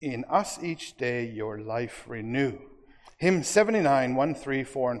in us each day your life renew. Hymn 79, 1, 3,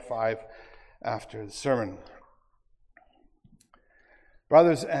 4, and 5 after the sermon.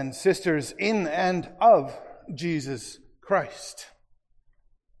 Brothers and sisters in and of Jesus Christ,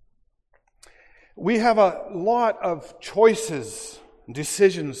 we have a lot of choices,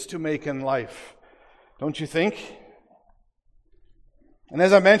 decisions to make in life, don't you think? And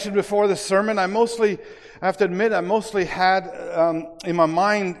as I mentioned before the sermon, I have to admit, I mostly had in my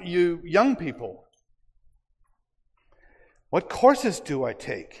mind you young people. What courses do I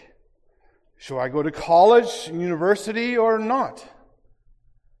take? Should I go to college, university, or not?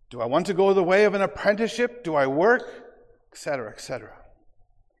 Do I want to go the way of an apprenticeship? Do I work? Etc., etc.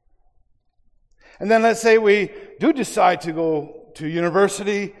 And then let's say we do decide to go to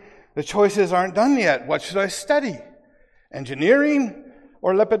university. The choices aren't done yet. What should I study? Engineering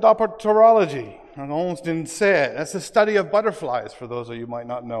or lepidopterology? I almost didn't say it. That's the study of butterflies, for those of you who might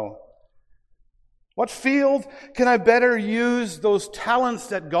not know. What field can I better use those talents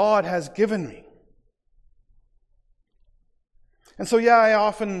that God has given me? And so, I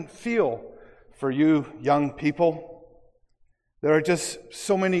often feel for you young people, there are just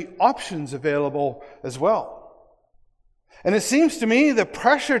so many options available as well. And it seems to me the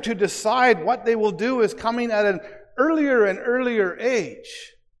pressure to decide what they will do is coming at an earlier and earlier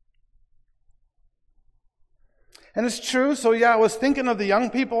age. And it's true, so I was thinking of the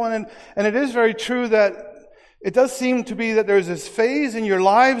young people, and it is very true that it does seem to be that there's this phase in your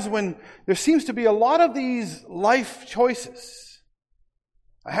lives when there seems to be a lot of these life choices.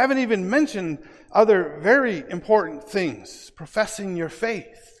 I haven't even mentioned other very important things. Professing your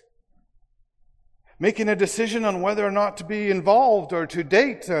faith. Making a decision on whether or not to be involved or to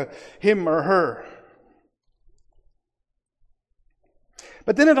date him or her.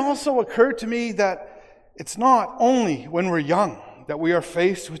 But then it also occurred to me that it's not only when we're young that we are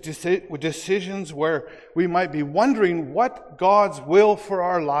faced with decisions where we might be wondering what God's will for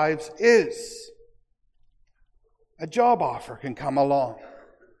our lives is. A job offer can come along.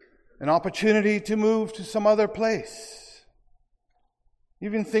 An opportunity to move to some other place.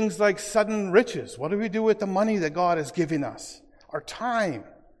 Even things like sudden riches. What do we do with the money that God has given us? Our time.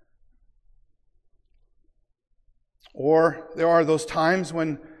 Or there are those times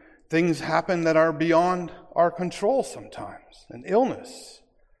when things happen that are beyond our control sometimes. An illness.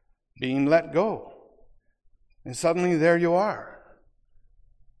 Being let go. And suddenly there you are.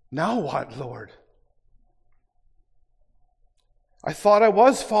 Now what, Lord? I thought I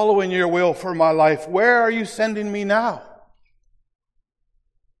was following your will for my life. Where are you sending me now?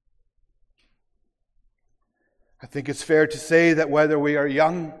 I think it's fair to say that whether we are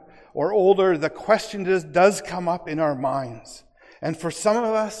young or older, the question does come up in our minds. And for some of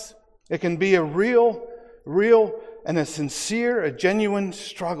us, it can be a real and a sincere, a genuine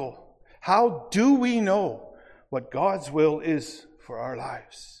struggle. How do we know what God's will is for our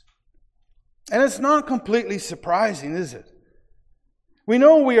lives? And it's not completely surprising, is it? We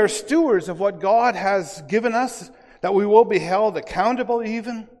know we are stewards of what God has given us, that we will be held accountable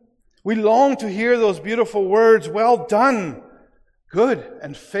even. We long to hear those beautiful words, "Well done, good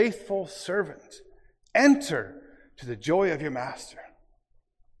and faithful servant. Enter to the joy of your master."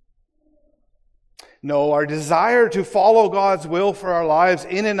 No, our desire to follow God's will for our lives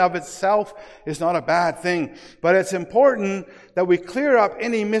in and of itself is not a bad thing. But it's important that we clear up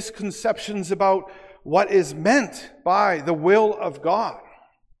any misconceptions about what is meant by the will of God.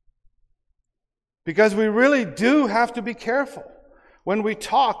 Because we really do have to be careful when we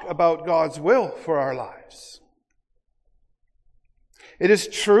talk about God's will for our lives. It is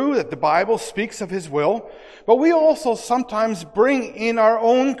true that the Bible speaks of His will, but we also sometimes bring in our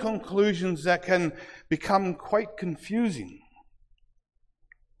own conclusions that can become quite confusing.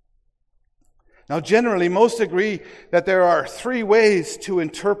 Now, generally, most agree that there are three ways to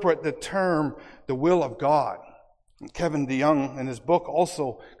interpret the term, the will of God. And Kevin DeYoung, in his book,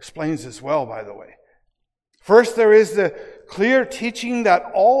 also explains this well, by the way. First, there is the clear teaching that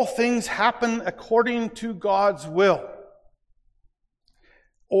all things happen according to God's will.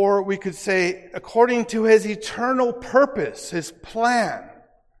 Or we could say, according to His eternal purpose, His plan.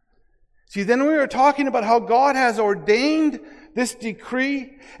 See, then we are talking about how God has ordained this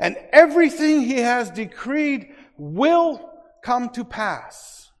decree, and everything He has decreed will come to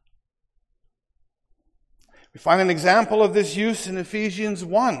pass. We find an example of this use in Ephesians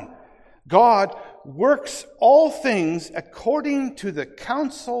 1. God works all things according to the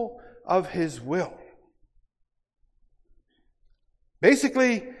counsel of His will.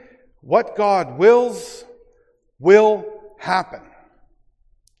 Basically, what God wills will happen.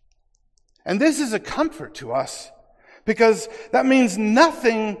 And this is a comfort to us, Because that means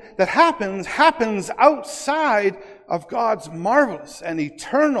nothing that happens outside of God's marvelous and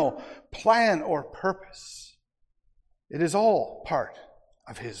eternal plan or purpose. It is all part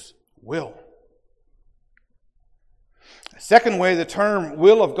of His will. The second way the term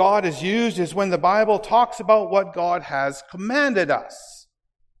will of God is used is when the Bible talks about what God has commanded us,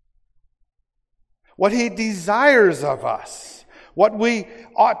 what He desires of us, what we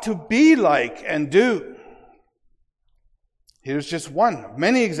ought to be like and do. Here's just one of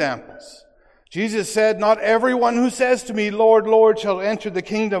many examples. Jesus said, "Not everyone who says to me, 'Lord, Lord,' shall enter the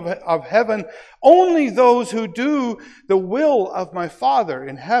kingdom of heaven. Only those who do the will of my Father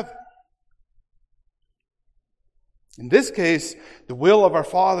in heaven." In this case, the will of our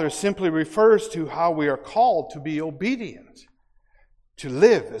Father simply refers to how we are called to be obedient, to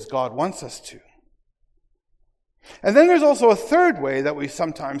live as God wants us to. And then there's also a third way that we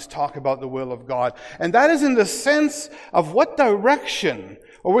sometimes talk about the will of God, and that is in the sense of what direction,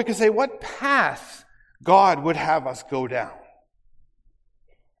 or we could say what path, God would have us go down.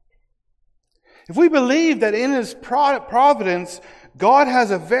 If we believe that in His providence, God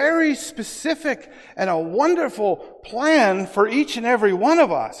has a very specific and a wonderful plan for each and every one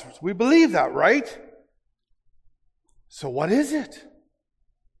of us, we believe that, right? So what is it?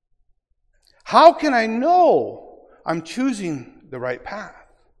 How can I know I'm choosing the right path?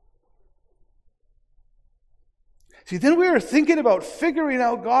 See, then we are thinking about figuring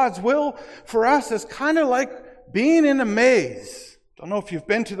out God's will for us as kind of like being in a maze. Don't know if you've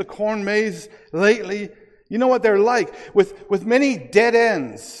been to the corn maze lately. You know what they're like, with many dead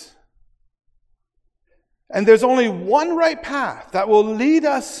ends. And there's only one right path that will lead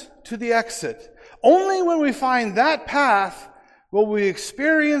us to the exit. Only when we find that path will we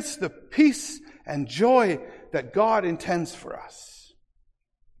experience the peace and joy that God intends for us.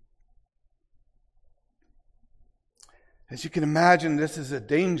 As you can imagine, this is a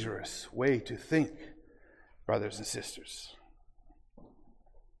dangerous way to think, brothers and sisters.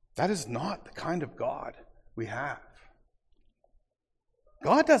 That is not the kind of God we have.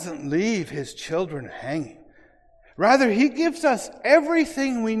 God doesn't leave His children hanging. Rather, He gives us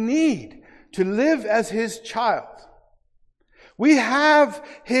everything we need to live as His child. We have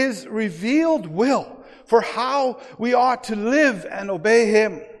His revealed will for how we ought to live and obey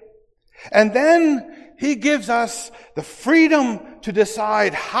Him. And then He gives us the freedom to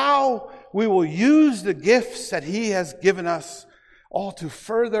decide how we will use the gifts that He has given us, all to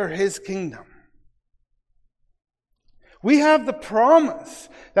further His kingdom. We have the promise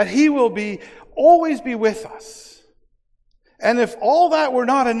that He will always be with us. And if all that were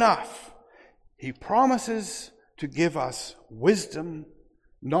not enough, He promises to give us wisdom,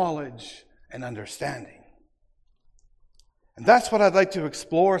 knowledge, and understanding. And that's what I'd like to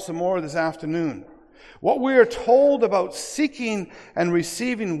explore some more this afternoon. What we are told about seeking and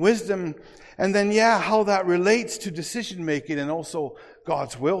receiving wisdom, and then, how that relates to decision making and also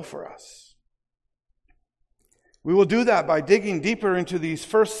God's will for us. We will do that by digging deeper into these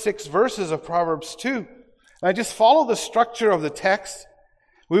first 6 verses of Proverbs 2. And I just follow the structure of the text.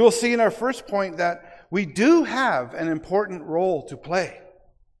 We will see in our first point that we do have an important role to play.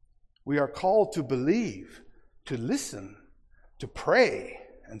 We are called to believe, to listen, to pray,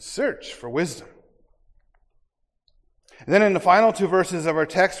 and search for wisdom. And then in the final 2 verses of our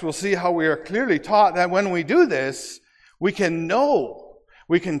text, we'll see how we are clearly taught that when we do this, we can know,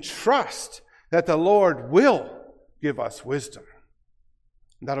 we can trust that the Lord will give us wisdom.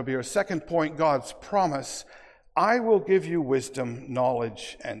 And that'll be our second point, God's promise. I will give you wisdom,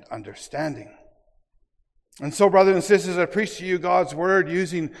 knowledge, and understanding. And so, brothers and sisters, I preach to you God's word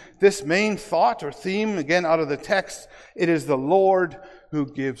using this main thought or theme, again out of the text. It is the Lord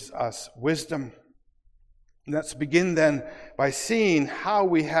who gives us wisdom. And let's begin then by seeing how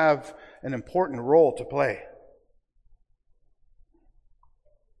we have an important role to play.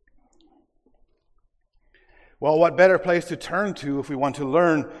 Well, what better place to turn to if we want to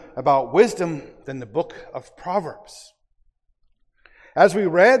learn about wisdom than the book of Proverbs? As we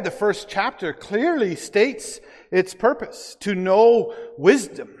read, the first chapter clearly states its purpose: to know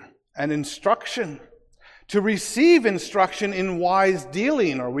wisdom and instruction, to receive instruction in wise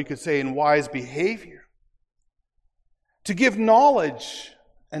dealing, or we could say in wise behavior, to give knowledge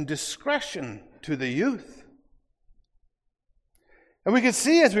and discretion to the youth. And we can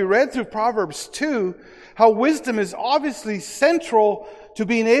see as we read through Proverbs 2 how wisdom is obviously central to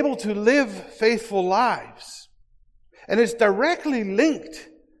being able to live faithful lives. And it's directly linked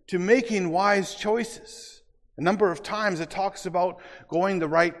to making wise choices. A number of times it talks about going the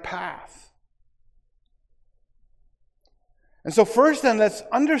right path. And so first then, let's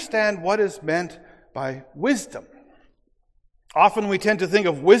understand what is meant by wisdom. Often we tend to think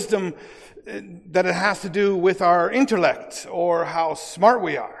of wisdom that it has to do with our intellect or how smart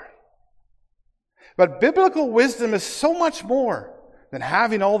we are. But biblical wisdom is so much more than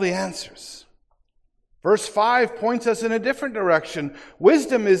having all the answers. Verse 5 points us in a different direction.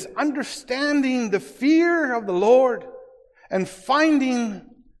 Wisdom is understanding the fear of the Lord and finding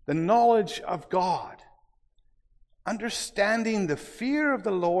the knowledge of God. Understanding the fear of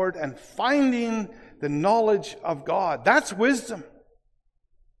the Lord and finding the knowledge of God. That's wisdom.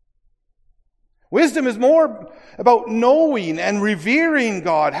 Wisdom is more about knowing and revering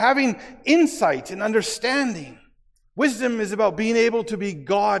God, having insight and understanding. Wisdom is about being able to be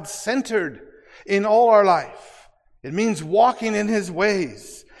God-centered in all our life. It means walking in His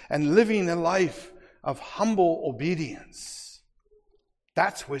ways and living a life of humble obedience.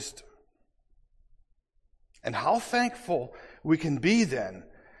 That's wisdom. And how thankful we can be then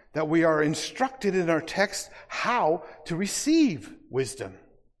that we are instructed in our text how to receive wisdom.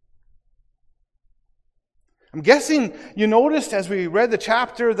 I'm guessing you noticed as we read the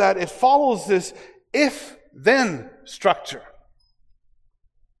chapter that it follows this if-then structure.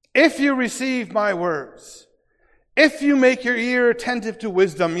 If you receive my words, if you make your ear attentive to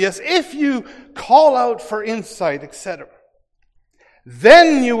wisdom, yes, if you call out for insight, etc.,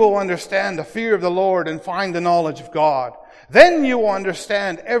 then you will understand the fear of the Lord and find the knowledge of God. Then you will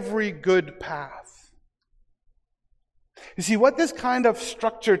understand every good path. You see, what this kind of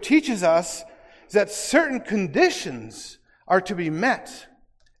structure teaches us is that certain conditions are to be met,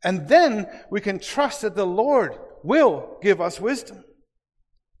 and then we can trust that the Lord will give us wisdom.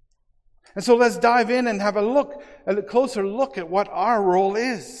 And so let's dive in and have a closer look at what our role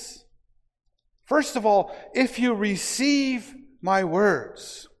is. First of all, if you receive my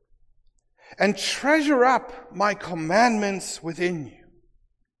words and treasure up my commandments within you.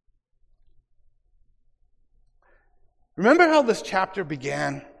 Remember how this chapter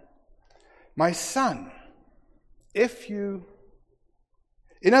began? My son, if you...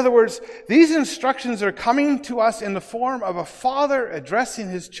 In other words, these instructions are coming to us in the form of a father addressing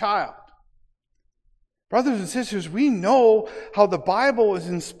his child. Brothers and sisters, we know how the Bible is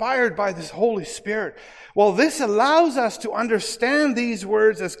inspired by this Holy Spirit. Well, this allows us to understand these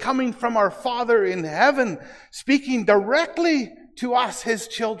words as coming from our Father in heaven, speaking directly to us, His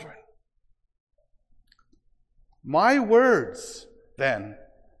children. My words, then,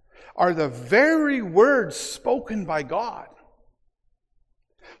 are the very words spoken by God.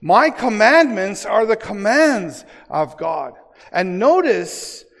 My commandments are the commands of God. And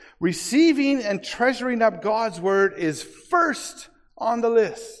notice, receiving and treasuring up God's word is first on the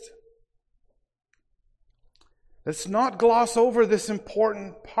list. Let's not gloss over this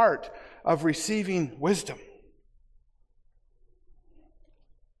important part of receiving wisdom.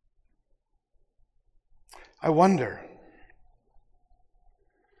 I wonder,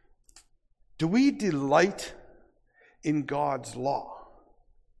 do we delight in God's law?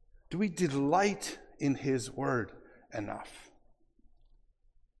 Do we delight in His word enough?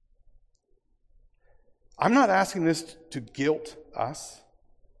 I'm not asking this to guilt us.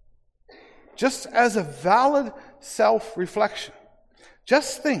 Just as a valid self-reflection,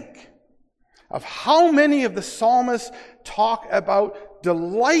 just think of how many of the psalmists talk about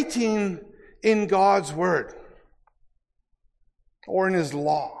delighting in God's word or in His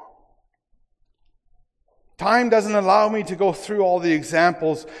law. Time doesn't allow me to go through all the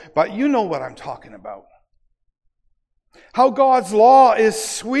examples, but you know what I'm talking about. How God's law is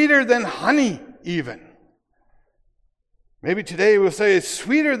sweeter than honey, even. Maybe today we'll say it's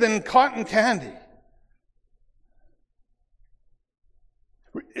sweeter than cotton candy.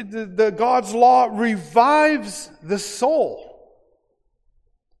 The God's law revives the soul.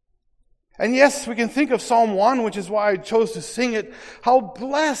 And yes, we can think of Psalm 1, which is why I chose to sing it. How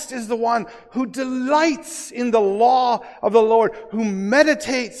blessed is the one who delights in the law of the Lord, who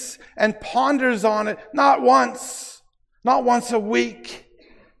meditates and ponders on it, not once a week,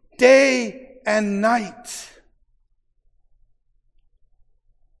 day and night.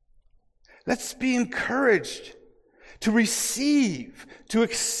 Let's be encouraged to receive, to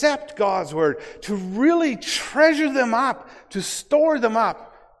accept God's word, to really treasure them up, to store them up,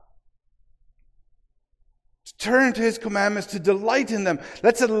 to turn to His commandments, to delight in them.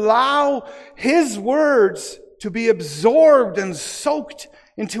 Let's allow His words to be absorbed and soaked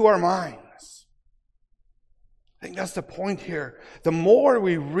into our minds. I think that's the point here. The more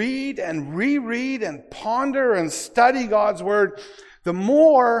we read and reread and ponder and study God's word, the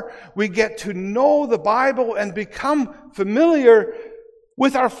more we get to know the Bible and become familiar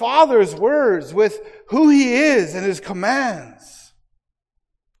with our Father's words, with who He is and His commands.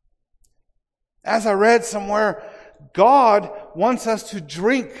 As I read somewhere, God wants us to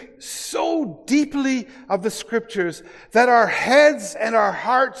drink so deeply of the Scriptures that our heads and our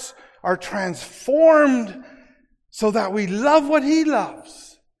hearts are transformed so that we love what He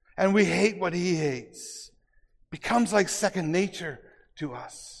loves and we hate what He hates. It becomes like second nature to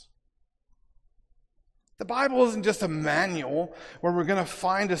us. The Bible isn't just a manual where we're going to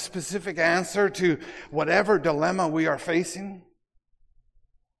find a specific answer to whatever dilemma we are facing.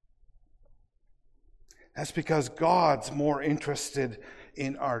 That's because God's more interested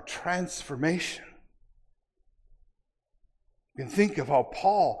in our transformation. You can think of how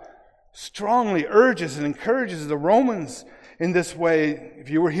Paul strongly urges and encourages the Romans in this way. If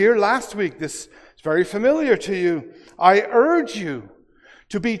you were here last week, this is very familiar to you. I urge you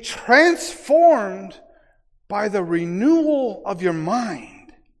to be transformed by the renewal of your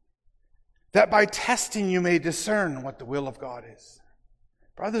mind, that by testing you may discern what the will of God is.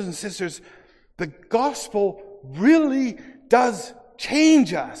 Brothers and sisters, the gospel really does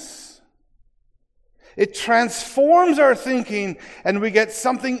change us. It transforms our thinking, and we get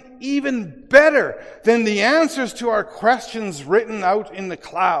something even better than the answers to our questions written out in the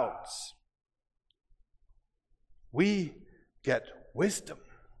clouds. We get wisdom.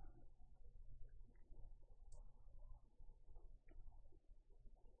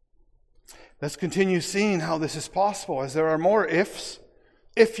 Let's continue seeing how this is possible, as there are more ifs.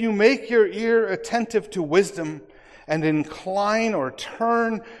 If you make your ear attentive to wisdom and incline or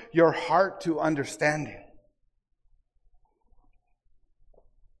turn your heart to understanding.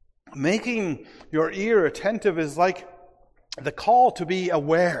 Making your ear attentive is like the call to be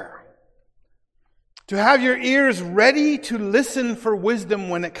aware. To have your ears ready to listen for wisdom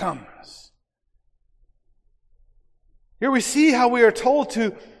when it comes. Here we see how we are told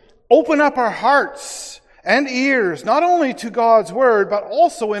to open up our hearts and ears, not only to God's Word, but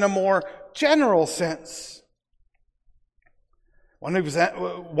also in a more general sense.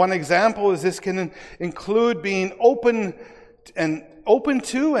 One example is this can include being open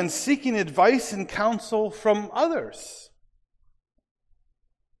to and seeking advice and counsel from others.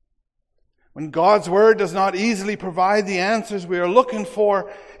 When God's Word does not easily provide the answers we are looking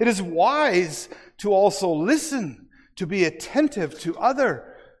for, it is wise to also listen, to be attentive to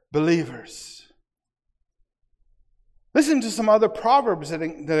other believers. Listen to some other proverbs that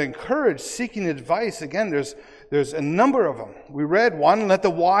encourage seeking advice. Again, there's a number of them. We read one,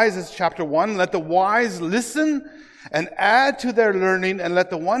 chapter 1, let the wise listen and add to their learning, and let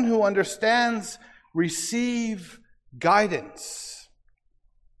the one who understands receive guidance.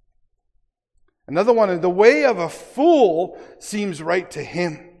 Another one, the way of a fool seems right to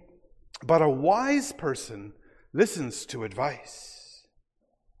him, but a wise person listens to advice.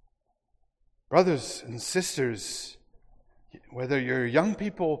 Brothers and sisters, whether you're young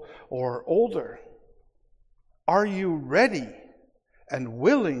people or older, are you ready and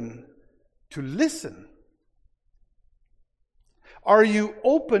willing to listen? Are you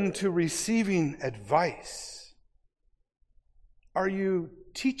open to receiving advice? Are you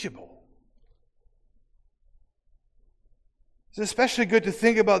teachable? It's especially good to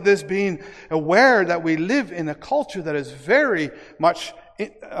think about this, being aware that we live in a culture that is very much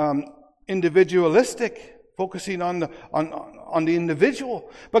individualistic, focusing on the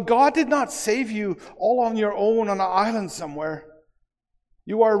individual. But God did not save you all on your own on an island somewhere.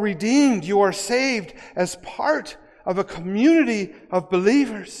 You are redeemed. You are saved as part of a community of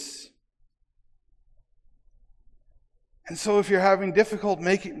believers. And so if you're having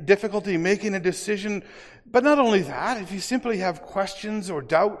difficulty making a decision, but not only that, if you simply have questions or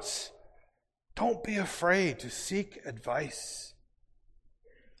doubts, don't be afraid to seek advice.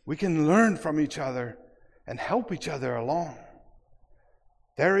 We can learn from each other and help each other along.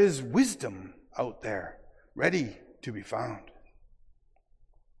 There is wisdom out there, ready to be found.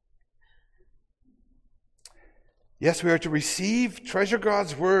 Yes, we are to receive, treasure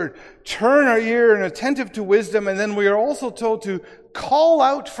God's Word, turn our ear and attentive to wisdom, and then we are also told to call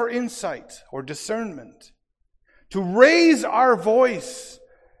out for insight or discernment, to raise our voice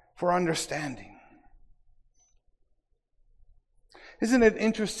for understanding. Isn't it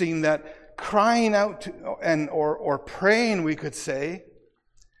interesting that crying out to, or praying, we could say,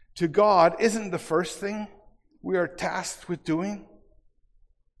 to God isn't the first thing we are tasked with doing?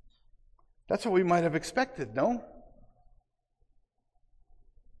 That's what we might have expected, no?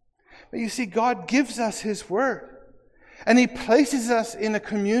 But you see, God gives us His Word, and He places us in a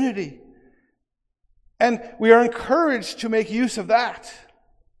community, and we are encouraged to make use of that.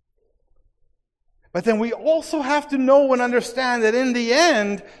 But then we also have to know and understand that in the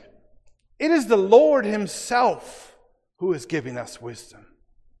end, it is the Lord Himself who is giving us wisdom.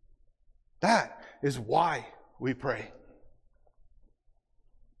 That is why we pray.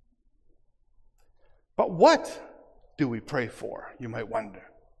 But what do we pray for, you might wonder?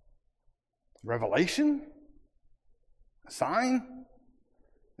 Revelation? A sign?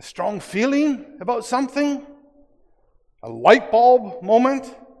 A strong feeling about something? A light bulb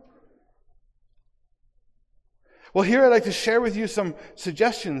moment? Well, here I'd like to share with you some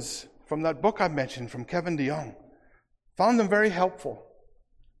suggestions from that book I mentioned from Kevin DeYoung. Found them very helpful.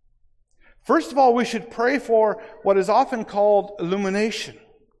 First of all, we should pray for what is often called illumination.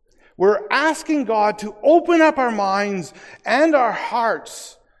 We're asking God to open up our minds and our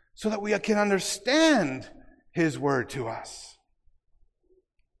hearts so that we can understand His Word to us.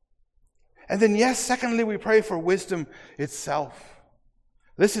 And then, yes, secondly, we pray for wisdom itself.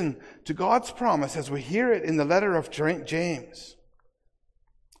 Listen to God's promise as we hear it in the letter of James.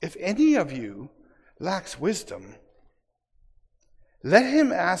 If any of you lacks wisdom, let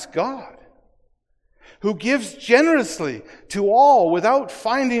him ask God, who gives generously to all without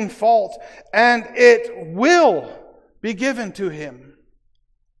finding fault, and it will be given to him.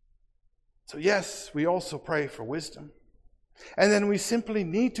 So yes, we also pray for wisdom. And then we simply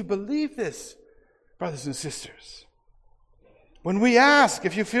need to believe this, brothers and sisters. When we ask,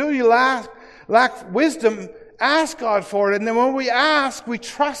 if you feel you lack wisdom, ask God for it. And then when we ask, we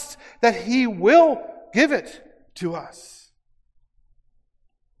trust that He will give it to us.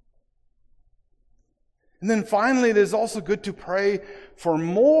 And then finally, it is also good to pray for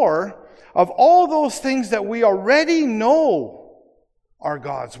more of all those things that we already know are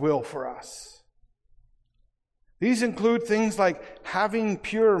God's will for us. These include things like having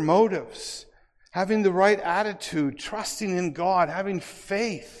pure motives, having the right attitude, trusting in God, having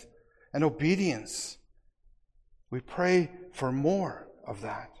faith and obedience. We pray for more of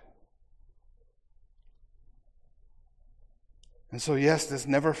that. And so, yes, let's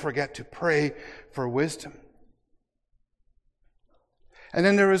never forget to pray for wisdom. And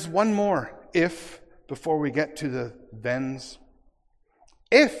then there is one more if, before we get to the thens.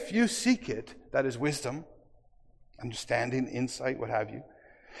 If you seek it, that is wisdom, understanding, insight, what have you.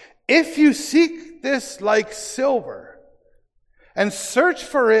 If you seek this like silver and search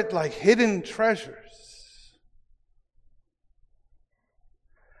for it like hidden treasures.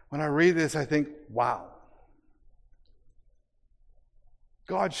 When I read this, I think, wow.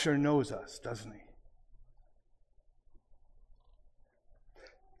 God sure knows us, doesn't He?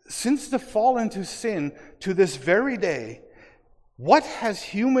 Since the fall into sin to this very day, what has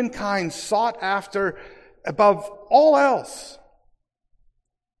humankind sought after above all else?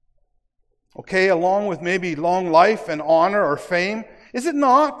 Okay, along with maybe long life and honor or fame, is it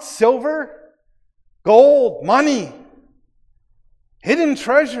not silver, gold, money, hidden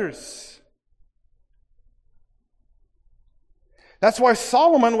treasures? That's why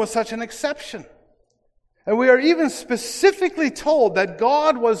Solomon was such an exception. And we are even specifically told that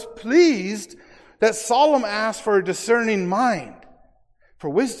God was pleased that Solomon asked for a discerning mind,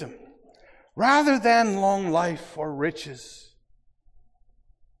 for wisdom, rather than long life or riches.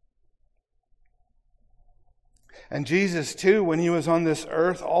 And Jesus, too, when He was on this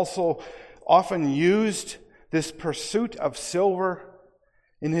earth, also often used this pursuit of silver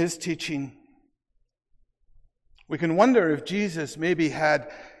in His teaching. We can wonder if Jesus maybe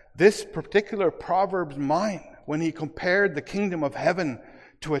had this particular proverb in mind when He compared the kingdom of heaven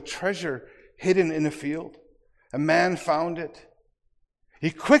to a treasure hidden in a field. A man found it.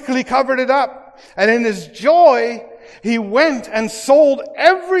 He quickly covered it up, and in his joy, he went and sold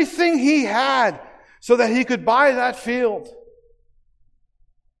everything he had so that he could buy that field.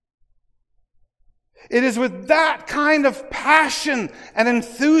 It is with that kind of passion and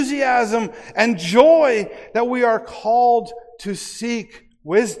enthusiasm and joy that we are called to seek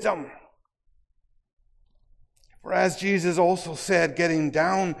wisdom. For as Jesus also said, getting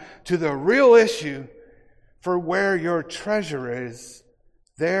down to the real issue, for where your treasure is,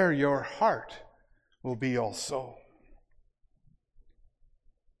 there your heart will be also.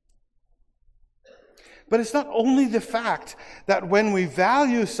 But it's not only the fact that when we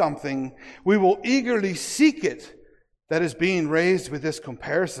value something, we will eagerly seek it that is being raised with this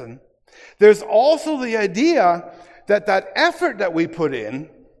comparison. There's also the idea that that effort that we put in,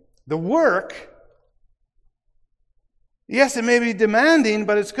 the work, yes, it may be demanding,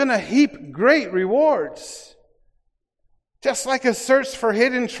 but it's going to heap great rewards. Just like a search for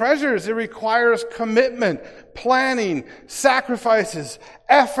hidden treasures, it requires commitment, planning, sacrifices,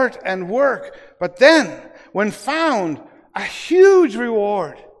 effort, and work. But then, when found, a huge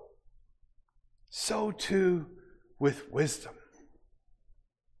reward. So too with wisdom.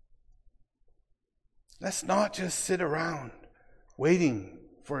 Let's not just sit around waiting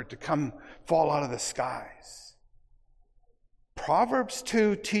for it to fall out of the skies. Proverbs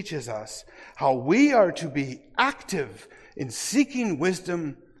 2 teaches us how we are to be active in seeking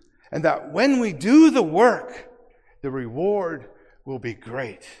wisdom, and that when we do the work, the reward will be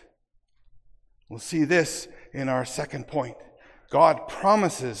great. We'll see this in our second point. God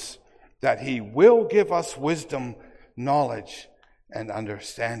promises that He will give us wisdom, knowledge, and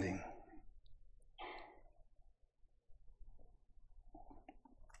understanding.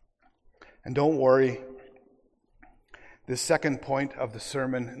 And don't worry, this second point of the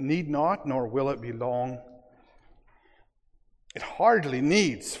sermon need not, nor will it be long. It hardly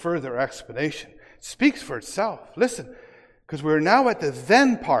needs further explanation. It speaks for itself. Listen, because we're now at the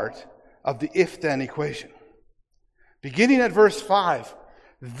then part of the if-then equation. Beginning at verse 5,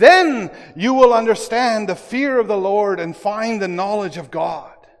 then you will understand the fear of the Lord and find the knowledge of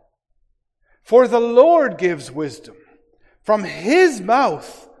God. For the Lord gives wisdom. From His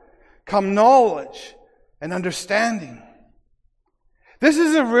mouth come knowledge and understanding. This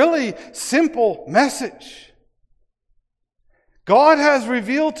is a really simple message. God has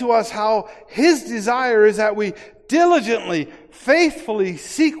revealed to us how His desire is that we diligently, faithfully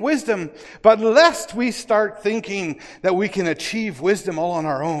seek wisdom, but lest we start thinking that we can achieve wisdom all on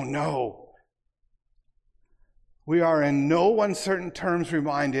our own. No. We are in no uncertain terms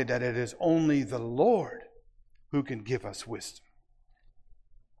reminded that it is only the Lord who can give us wisdom.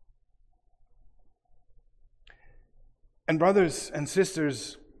 And brothers and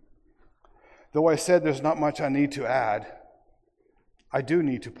sisters, though I said there's not much I need to add, I do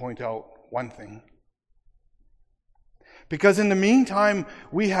need to point out one thing. Because in the meantime,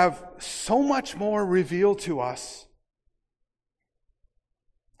 we have so much more revealed to us.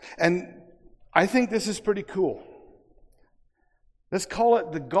 And I think this is pretty cool. Let's call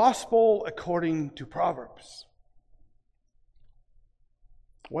it the gospel according to Proverbs.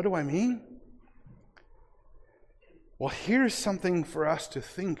 What do I mean? Well, here's something for us to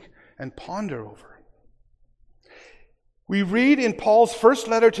think and ponder over. We read in Paul's first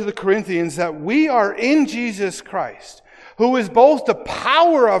letter to the Corinthians that we are in Jesus Christ, who is both the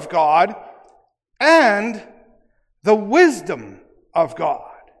power of God and the wisdom of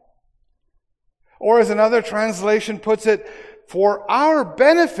God. Or as another translation puts it, for our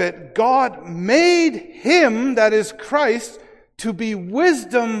benefit, God made Him, that is Christ, to be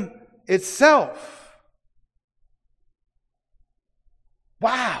wisdom itself.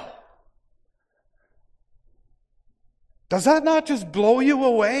 Wow. Does that not just blow you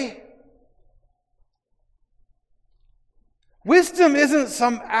away? Wisdom isn't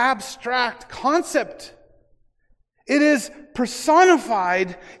some abstract concept. It is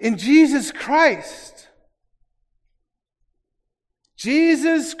personified in Jesus Christ.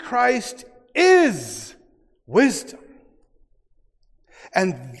 Jesus Christ is wisdom.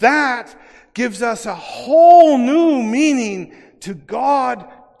 And that gives us a whole new meaning to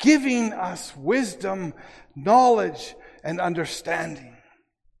God giving us wisdom, knowledge, and understanding.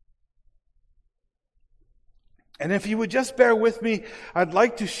 And if you would just bear with me, I'd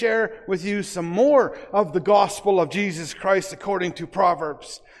like to share with you some more of the gospel of Jesus Christ according to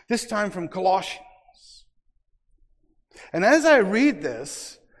Proverbs, this time from Colossians. And as I read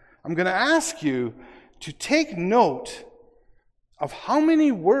this, I'm going to ask you to take note of how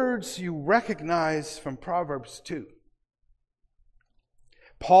many words you recognize from Proverbs 2.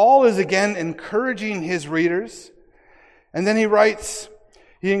 Paul is again encouraging his readers, and then he writes,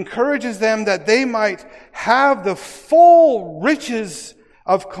 he encourages them that they might have the full riches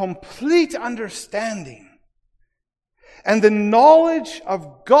of complete understanding and the knowledge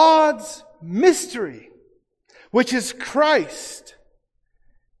of God's mystery, which is Christ,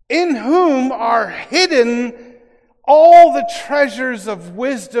 in whom are hidden all the treasures of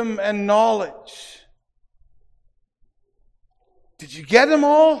wisdom and knowledge. Did you get them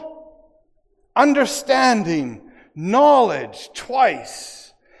all? Understanding, knowledge,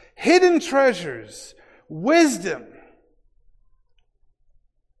 twice. Hidden treasures, wisdom.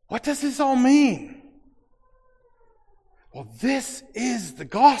 What does this all mean? Well, this is the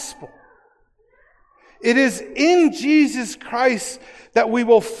gospel. It is in Jesus Christ that we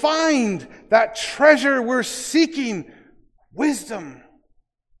will find that treasure we're seeking, wisdom.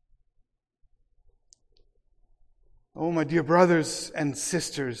 Oh, my dear brothers and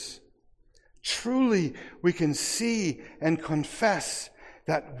sisters, truly we can see and confess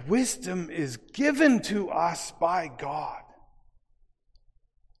that wisdom is given to us by God.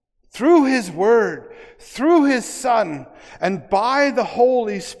 Through His Word, through His Son, and by the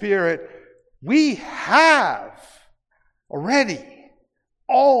Holy Spirit, we have already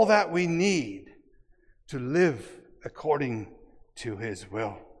all that we need to live according to His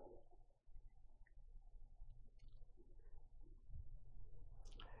will.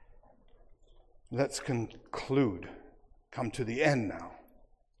 let's conclude, come to the end now.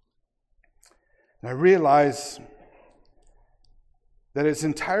 And I realize that it's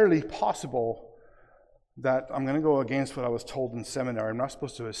entirely possible that I'm going to go against what I was told in seminary. I'm not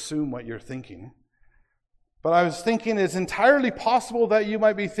supposed to assume what you're thinking. But I was thinking it's entirely possible that you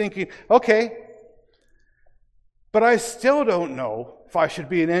might be thinking, okay, but I still don't know if I should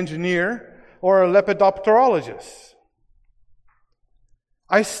be an engineer or a lepidopterologist.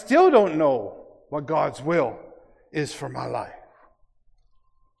 I still don't know what God's will is for my life.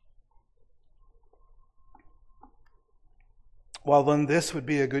 Well, then this would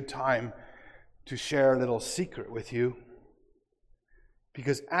be a good time to share a little secret with you.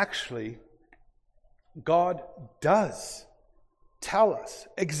 Because actually, God does tell us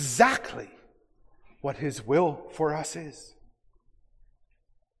exactly what His will for us is.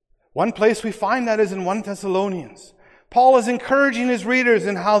 One place we find that is in 1 Thessalonians. Paul is encouraging his readers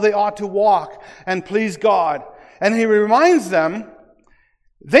in how they ought to walk and please God. And he reminds them,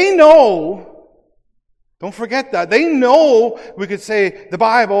 they know, don't forget that, they know, we could say the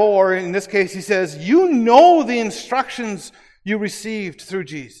Bible, or in this case he says, you know the instructions you received through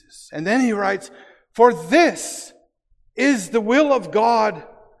Jesus. And then he writes, for this is the will of God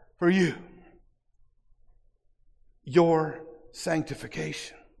for you, your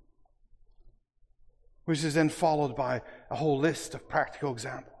sanctification. Which is then followed by a whole list of practical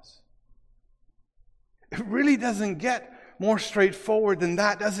examples. It really doesn't get more straightforward than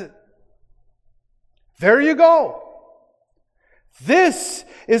that, does it? There you go. This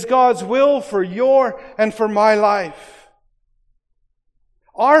is God's will for your and for my life.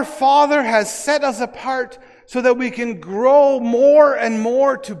 Our Father has set us apart so that we can grow more and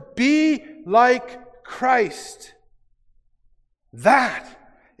more to be like Christ. That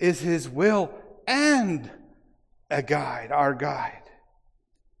is His will and a guide, our guide.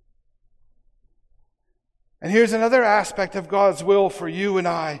 And here's another aspect of God's will for you and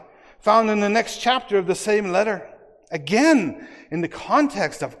I, found in the next chapter of the same letter. Again, in the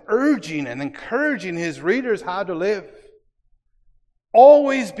context of urging and encouraging his readers how to live.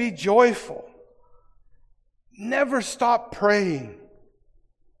 Always be joyful. Never stop praying.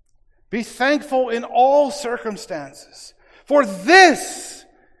 Be thankful in all circumstances. For this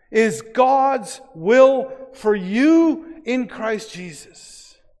is God's will for you in Christ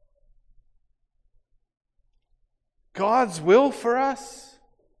Jesus. God's will for us?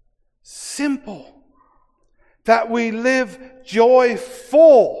 Simple. That we live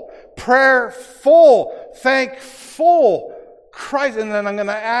joyful, prayerful, thankful, Christ, and then I'm going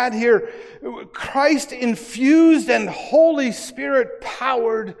to add here, Christ-infused and Holy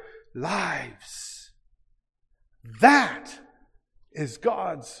Spirit-powered lives. That is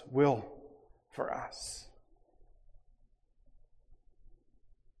God's will for us.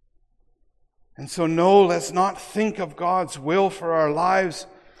 And so no, let's not think of God's will for our lives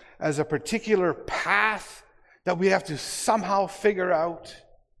as a particular path that we have to somehow figure out.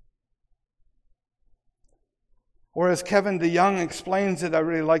 Or as Kevin DeYoung explains it, I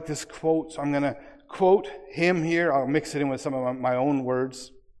really like this quote, so I'm going to quote him here. I'll mix it in with some of my own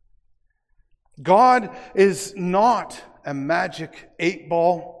words. God is not a magic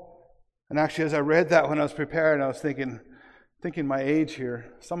 8-ball. And actually, as I read that when I was preparing, I was thinking my age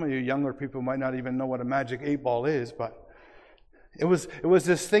here. Some of you younger people might not even know what a magic 8-ball is, but it was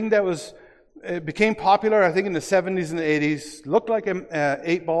this thing that it became popular, I think, in the 70s and the 80s. Looked like an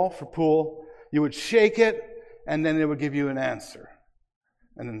 8-ball for pool. You would shake it, and then it would give you an answer.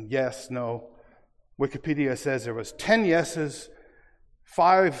 And then yes, no. Wikipedia says there was 10 yeses,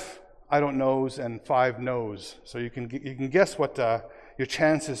 5 I don't knows, and 5 no's. So you can guess what your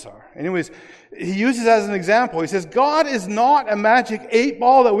chances are. Anyways, he uses as an example. He says, God is not a magic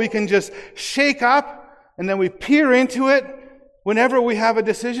 8-ball that we can just shake up and then we peer into it whenever we have a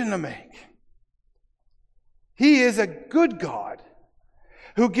decision to make. He is a good God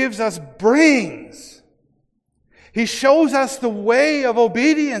who gives us brains. He shows us the way of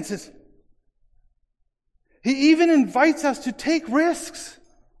obedience. He even invites us to take risks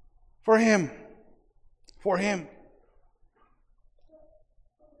for Him.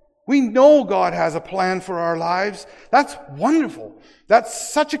 We know God has a plan for our lives. That's wonderful.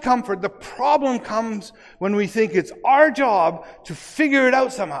 That's such a comfort. The problem comes when we think it's our job to figure it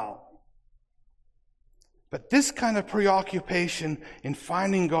out somehow. But this kind of preoccupation in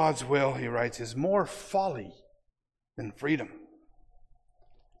finding God's will, he writes, is more folly than freedom.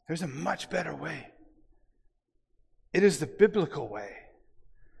 There's a much better way. It is the biblical way.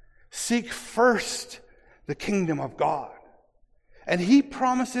 Seek first the kingdom of God. And He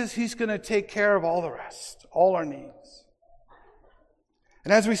promises He's going to take care of all the rest, all our needs.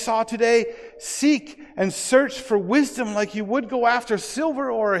 And as we saw today, seek and search for wisdom like you would go after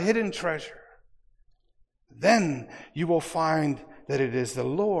silver or a hidden treasure. Then you will find that it is the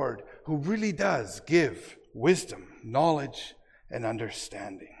Lord who really does give wisdom, knowledge, and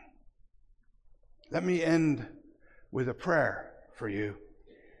understanding. Let me end with a prayer for you,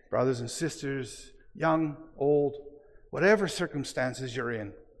 brothers and sisters, young, old, whatever circumstances you're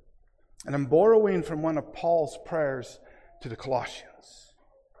in. And I'm borrowing from one of Paul's prayers to the Colossians.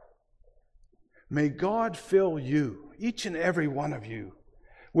 May God fill you, each and every one of you,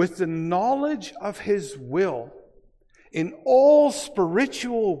 with the knowledge of His will in all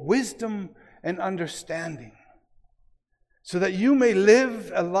spiritual wisdom and understanding, so that you may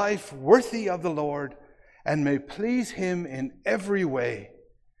live a life worthy of the Lord and may please Him in every way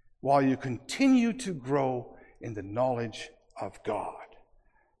while you continue to grow in the knowledge of God.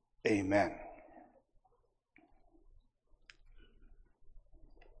 Amen.